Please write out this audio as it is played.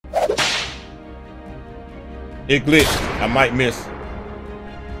It glitched. I might miss.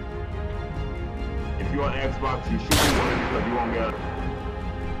 If you're on Xbox, you should be winning because you won't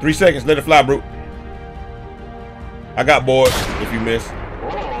get 3 seconds. Let it fly, bro. I got bored. If you miss.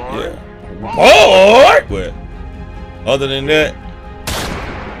 Yeah. Bored. But other than that,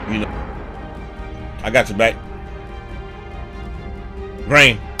 you know, I got your back.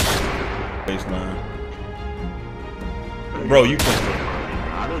 Grain. Baseline. Bro, you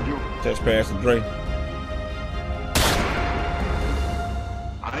can't touch past the Dre.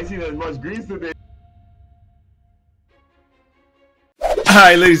 I ain't seen as much grease today.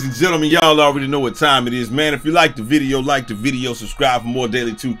 Alright, ladies and gentlemen, y'all already know what time it is, man. If you like the video, subscribe for more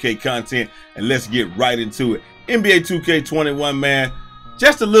daily 2K content, and let's get right into it. NBA 2K21, man.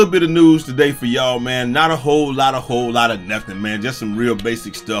 Just a little bit of news today for y'all, man. Not a whole lot of nothing, man. Just some real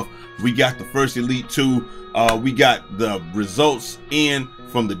basic stuff. We got the first Elite 2. We got the results in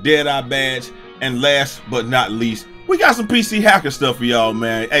from the Deadeye badge. And last but not least, we got some PC hacker stuff for y'all,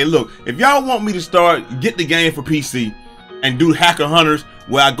 man. Hey, look, if y'all want me to get the game for PC and do hacker hunters,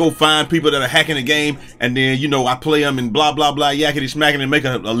 where I go find people that are hacking the game, and then, you know, I play them and blah, blah, blah, yakety smacking, and make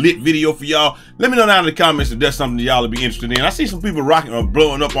a lit video for y'all. Let me know down in the comments if that's something y'all would be interested in. I see some people rocking or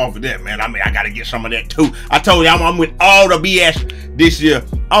blowing up off of that, man. I mean, I got to get some of that too. I told you I'm with all the BS this year.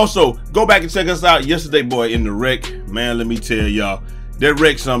 Also, go back and check us out yesterday, boy, in the rec. Man, let me tell y'all, that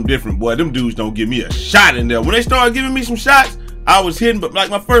rec something different, boy. Them dudes don't give me a shot in there. When they started giving me some shots, I was hitting, but like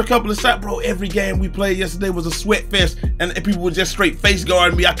my first couple of shots, bro, every game we played yesterday was a sweat fest, and people were just straight face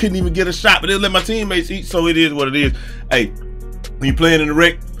guarding me. I couldn't even get a shot, but they let my teammates eat, so it is what it is. Hey, when you're playing in the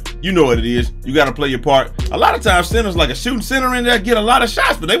rec, you know what it is. You got to play your part. A lot of times, centers, like a shooting center in there, get a lot of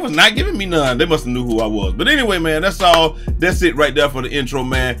shots, but they was not giving me none. They must have knew who I was. But anyway, man, that's all. That's it right there for the intro,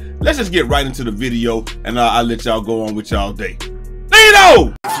 man. Let's just get right into the video, and I'll let y'all go on with y'all day.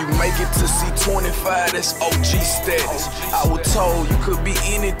 If you make it to C25, that's OG status. I was told you could be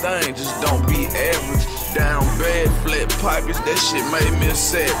anything, just don't be average. Down bad, flat pockets, that shit made me a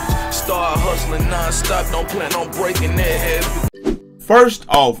savage. Start hustling non-stop, don't plan on breaking that habit. First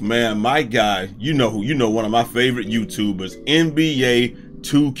off, man, my guy, you know one of my favorite YouTubers, NBA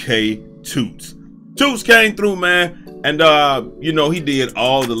 2K Toots. Toots came through, man, and you know, he did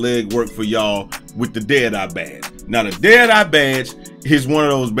all the leg work for y'all with the Deadeye badge. Now, the Deadeye badge is one of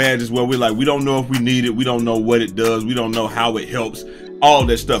those badges where we're like, we don't know if we need it, we don't know what it does, we don't know how it helps, all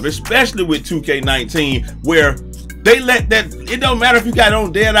that stuff, especially with 2K19, where they let that, it don't matter if you got it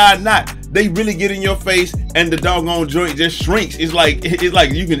on Deadeye or not, they really get in your face and the doggone joint just shrinks. It's like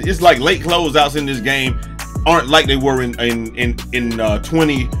late closeouts in this game aren't like they were in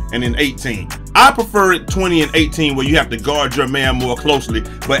 20 and in 18. I prefer it 20 and 18 where you have to guard your man more closely,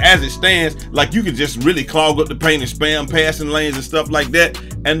 but as it stands, like, you can just really clog up the paint and spam passing lanes and stuff like that,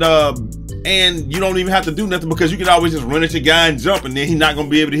 and you don't even have to do nothing because you can always just run at your guy and jump, and then he's not gonna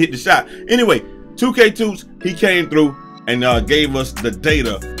be able to hit the shot. Anyway, 2K Toots, he came through and gave us the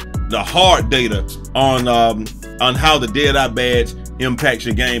data, the hard data on how the Deadeye badge impacts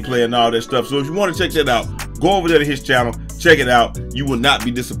your gameplay and all that stuff. So if you want to check that out, go over there to his channel, check it out. You will not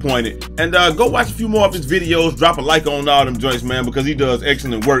be disappointed. And go watch a few more of his videos. Drop a like on all them joints, man, because he does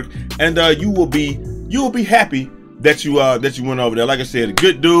excellent work. And you will be happy that you went over there. Like I said, a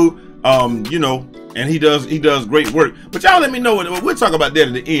good dude. You know, and he does great work. But y'all let me know what we'll talk about that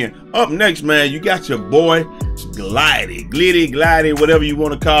at the end. Up next, man, you got your boy Glitty, whatever you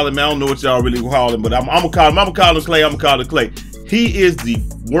want to call him. I don't know what y'all really call him, but I'm gonna call him Clay. I'm gonna call him Clay. He is the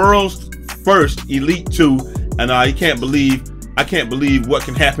world's first Elite 2, and I can't believe what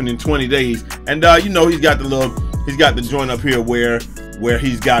can happen in 20 days. And you know, he's got the joint up here where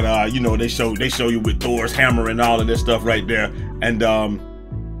he's got you know, they show you with Thor's hammer and all of that stuff right there. And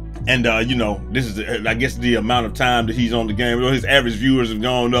you know, this is, I guess, the amount of time that he's on the game. His average viewers have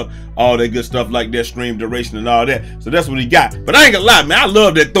gone up, all that good stuff like that, stream duration and all that. So that's what he got. But I ain't gonna lie, man, I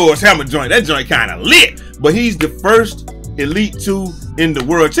love that Thor's hammer joint. That joint kind of lit. But he's the first Elite 2 in the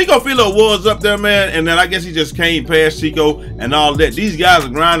world. Chico Philo was up there, man, and then I guess he just came past Chico and all that. These guys are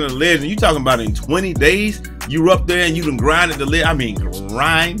grinding the legend. You talking about in 20 days? You up there and you done grinded the legend. I mean,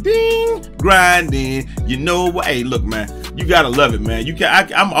 grinding. You know what? Hey, look, man, you gotta love it, man.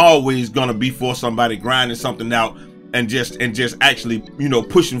 I'm always gonna be for somebody grinding something out and just actually, you know,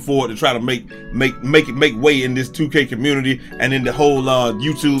 pushing forward to try to make way in this 2K community and in the whole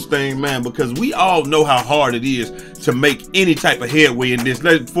YouTube thing, man, because we all know how hard it is to make any type of headway in this.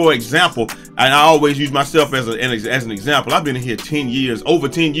 For example, and I always use myself as an example. I've been in here 10 years, over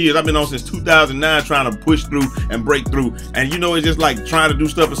 10 years. I've been on since 2009 trying to push through and break through. And you know, it's just like trying to do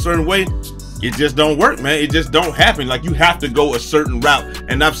stuff a certain way. It just don't work, man. It just don't happen. Like, you have to go a certain route.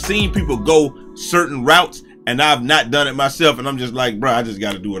 And I've seen people go certain routes and I've not done it myself, and I'm just like, bro, I just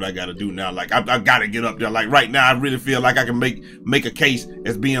got to do what I got to do now. Like, I got to get up there. Like, right now, I really feel like I can make a case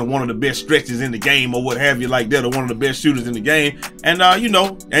as being one of the best stretches in the game or what have you like that, or one of the best shooters in the game. And, you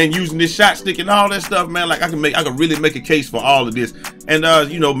know, and using this shot stick and all that stuff, man, like, I can really make a case for all of this. And,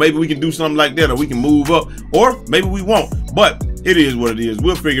 you know, maybe we can do something like that, or we can move up, or maybe we won't. But it is what it is.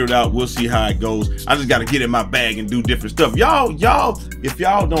 We'll figure it out. We'll see how it goes. I just got to get in my bag and do different stuff. Y'all, if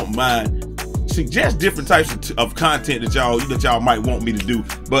y'all don't mind, suggest different types of content that y'all might want me to do.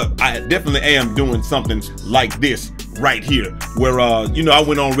 But I definitely am doing something like this right here, where you know, I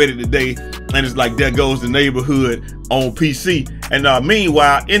went on Reddit today, and it's like, there goes the neighborhood on PC. And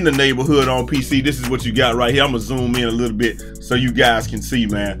meanwhile, in the neighborhood on PC, this is what you got right here. I'm gonna zoom in a little bit so you guys can see,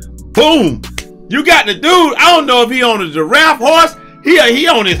 man. Boom! You got the dude. I don't know if he on a giraffe horse. He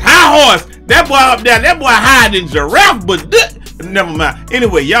on his high horse. That boy up there, that boy higher than giraffe, but never mind.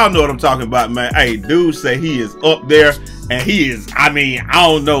 Anyway, y'all know what I'm talking about, man. Hey, dude say he is up there, and he is, I mean, I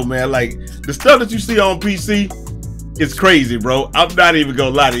don't know, man. Like, the stuff that you see on PC is crazy, bro. I'm not even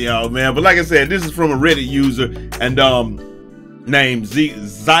gonna lie to y'all, man. But like I said, this is from a Reddit user, and named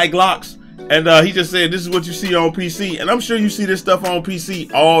Zyglox. And he just said, this is what you see on PC. And I'm sure you see this stuff on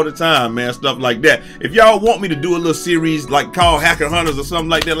PC all the time, man, stuff like that. If y'all want me to do a little series like called Hacker Hunters or something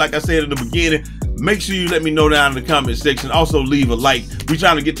like that, like I said in the beginning, make sure you let me know down in the comment section. Also leave a like. We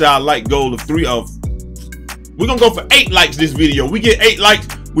trying to get to our like goal of we're gonna go for 8 likes this video. We get 8 likes.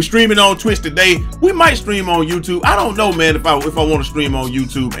 We're streaming on Twitch today. We might stream on YouTube. I don't know, man, if I want to stream on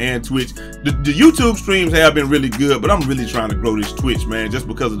YouTube and Twitch. The YouTube streams have been really good, but I'm really trying to grow this Twitch, man, just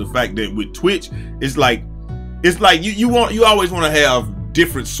because of the fact that with Twitch, it's like you always want to have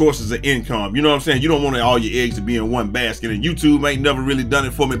different sources of income. You know what I'm saying? You don't want all your eggs to be in one basket, and YouTube ain't never really done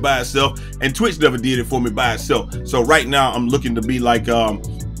it for me by itself, and Twitch never did it for me by itself. So right now I'm looking to be like, I'm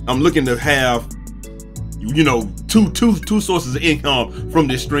looking to have, you know, two sources of income from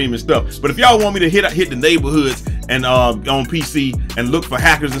this stream and stuff. But if y'all want me to hit the neighborhoods and on PC and look for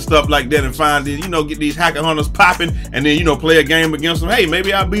hackers and stuff like that, and find these, you know, get these hacker hunters popping, and then, you know, play a game against them. Hey,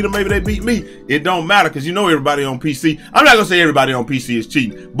 maybe I beat them, maybe they beat me. It don't matter, because you know everybody on PC. I'm not gonna say everybody on PC is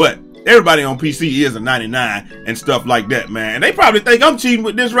cheating, but everybody on PC is a 99 and stuff like that, man. And they probably think I'm cheating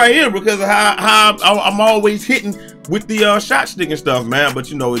with this right here because of how I'm always hitting with the shot stick and stuff, man. But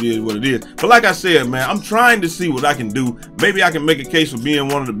you know, it is what it is. But like I said, man, I'm trying to see what I can do. Maybe I can make a case for being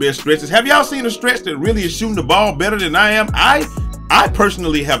one of the best stretches. Have y'all seen a stretch that really is shooting the ball better than I am? I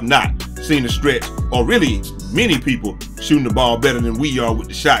personally have not seen a stretch, or really many people shooting the ball better than we are with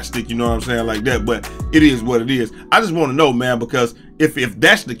the shot stick, you know what I'm saying, like that. But it is what it is. I just want to know, man, because if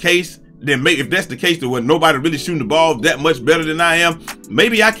that's the case, then maybe if that's the case, that when nobody really shooting the ball that much better than I am,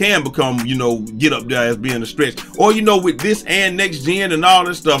 maybe I can become, you know, get up there as being a stretch. Or, you know, with this and next gen and all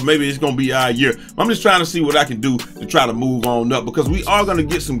this stuff, maybe it's gonna be our year. I'm just trying to see what I can do to try to move on up, because we are gonna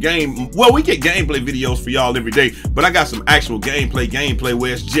get some we get gameplay videos for y'all every day, but I got some actual gameplay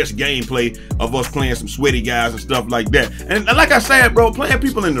where it's just gameplay of us playing some sweaty guys and stuff like that. And like I said, bro, playing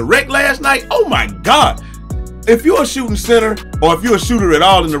people in the rec last night, oh my God. If you're a shooting center, or if you're a shooter at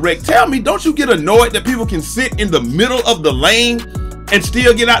all in the rec, tell me, don't you get annoyed that people can sit in the middle of the lane and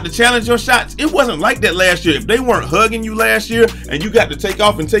still get out to challenge your shots? It wasn't like that last year. If they weren't hugging you last year and you got to take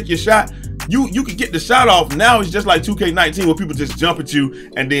off and take your shot, you could get the shot off. Now it's just like 2K19 where people just jump at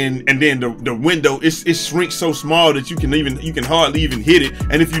you, and then the window it shrinks so small that you can hardly even hit it,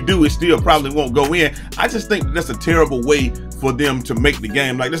 and if you do, it still probably won't go in. I just think that's a terrible way for them to make the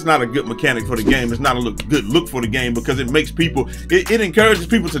game. Like, that's not a good mechanic for the game. It's not a good look for the game, because it makes people, it encourages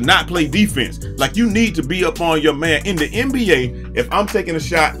people to not play defense. Like, you need to be up on your man. In the NBA, if I'm taking a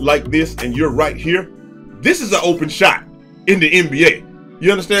shot like this and you're right here, this is an open shot in the NBA.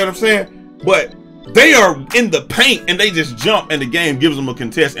 You understand what I'm saying? But they are in the paint and they just jump, and the game gives them a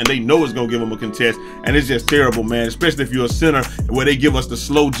contest, and they know it's gonna give them a contest, and it's just terrible, man. Especially if you're a center where they give us the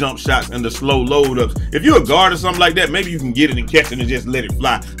slow jump shots and the slow load ups. If you're a guard or something like that, maybe you can get it and catch it and just let it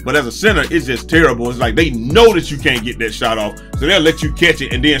fly. But as a center, it's just terrible. It's like they know that you can't get that shot off, so they'll let you catch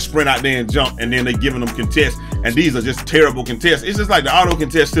it and then sprint out there and jump, and then they're giving them contests, and these are just terrible contests. It's just like the auto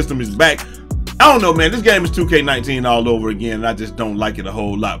contest system is back. I don't know, man. This game is 2K19 all over again, and I just don't like it a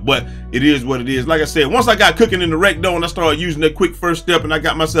whole lot. But it is what it is. Like I said, once I got cooking in the rec though, and I started using that quick first step, and I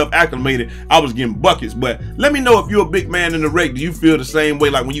got myself acclimated, I was getting buckets. But let me know if you're a big man in the rec. Do you feel the same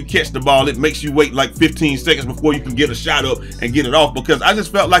way? Like when you catch the ball, it makes you wait like 15 seconds before you can get a shot up and get it off? Because I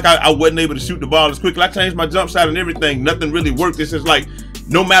just felt like I wasn't able to shoot the ball as quickly. I changed my jump shot and everything. Nothing really worked. It's just like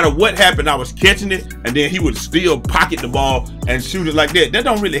no matter what happened, I was catching it, and then he would still pocket the ball and shoot it like that. That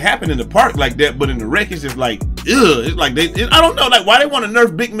don't really happen in the park like that, but in the rec, it's just like, ugh. It's like I don't know, like why they want to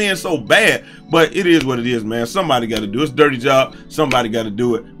nerf big men so bad, but it is what it is, man. Somebody got to do it. It's a dirty job. Somebody got to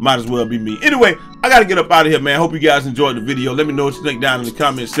do it. Might as well be me. Anyway, I got to get up out of here, man. Hope you guys enjoyed the video. Let me know what you think down in the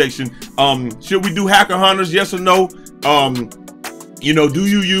comment section. Should we do hacker hunters? Yes or no? You know, do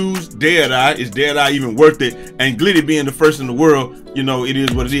you use Deadeye? Is Deadeye even worth it? And Glitty being the first in the world, you know, it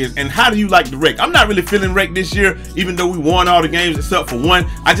is what it is. And how do you like the rec? I'm not really feeling rec this year, even though we won all the games except for one.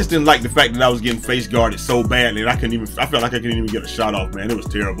 I just didn't like the fact that I was getting face guarded so badly, and I felt like I couldn't even get a shot off, man. It was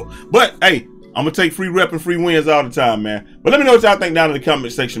terrible. But hey, I'm gonna take free rep and free wins all the time, man. But let me know what y'all think down in the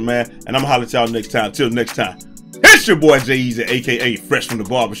comment section, man. And I'm gonna holler at y'all next time. Till next time, it's your boy Eazy, aka Fresh from the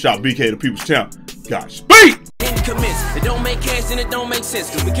Barbershop, BK the People's Champ. Godspeed. It don't make cash and it don't make sense,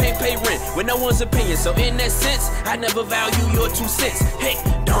 cause we can't pay rent with no one's opinion. So in that sense, I never value your 2 cents. Hey,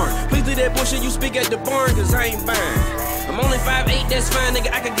 darn, please do that bullshit you speak at the barn, cause I ain't buying. I'm only 5'8", that's fine,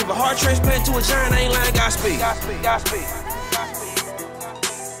 nigga. I could give a heart transplant to a giant, I ain't lying. Godspeed.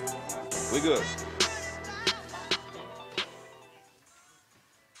 We good.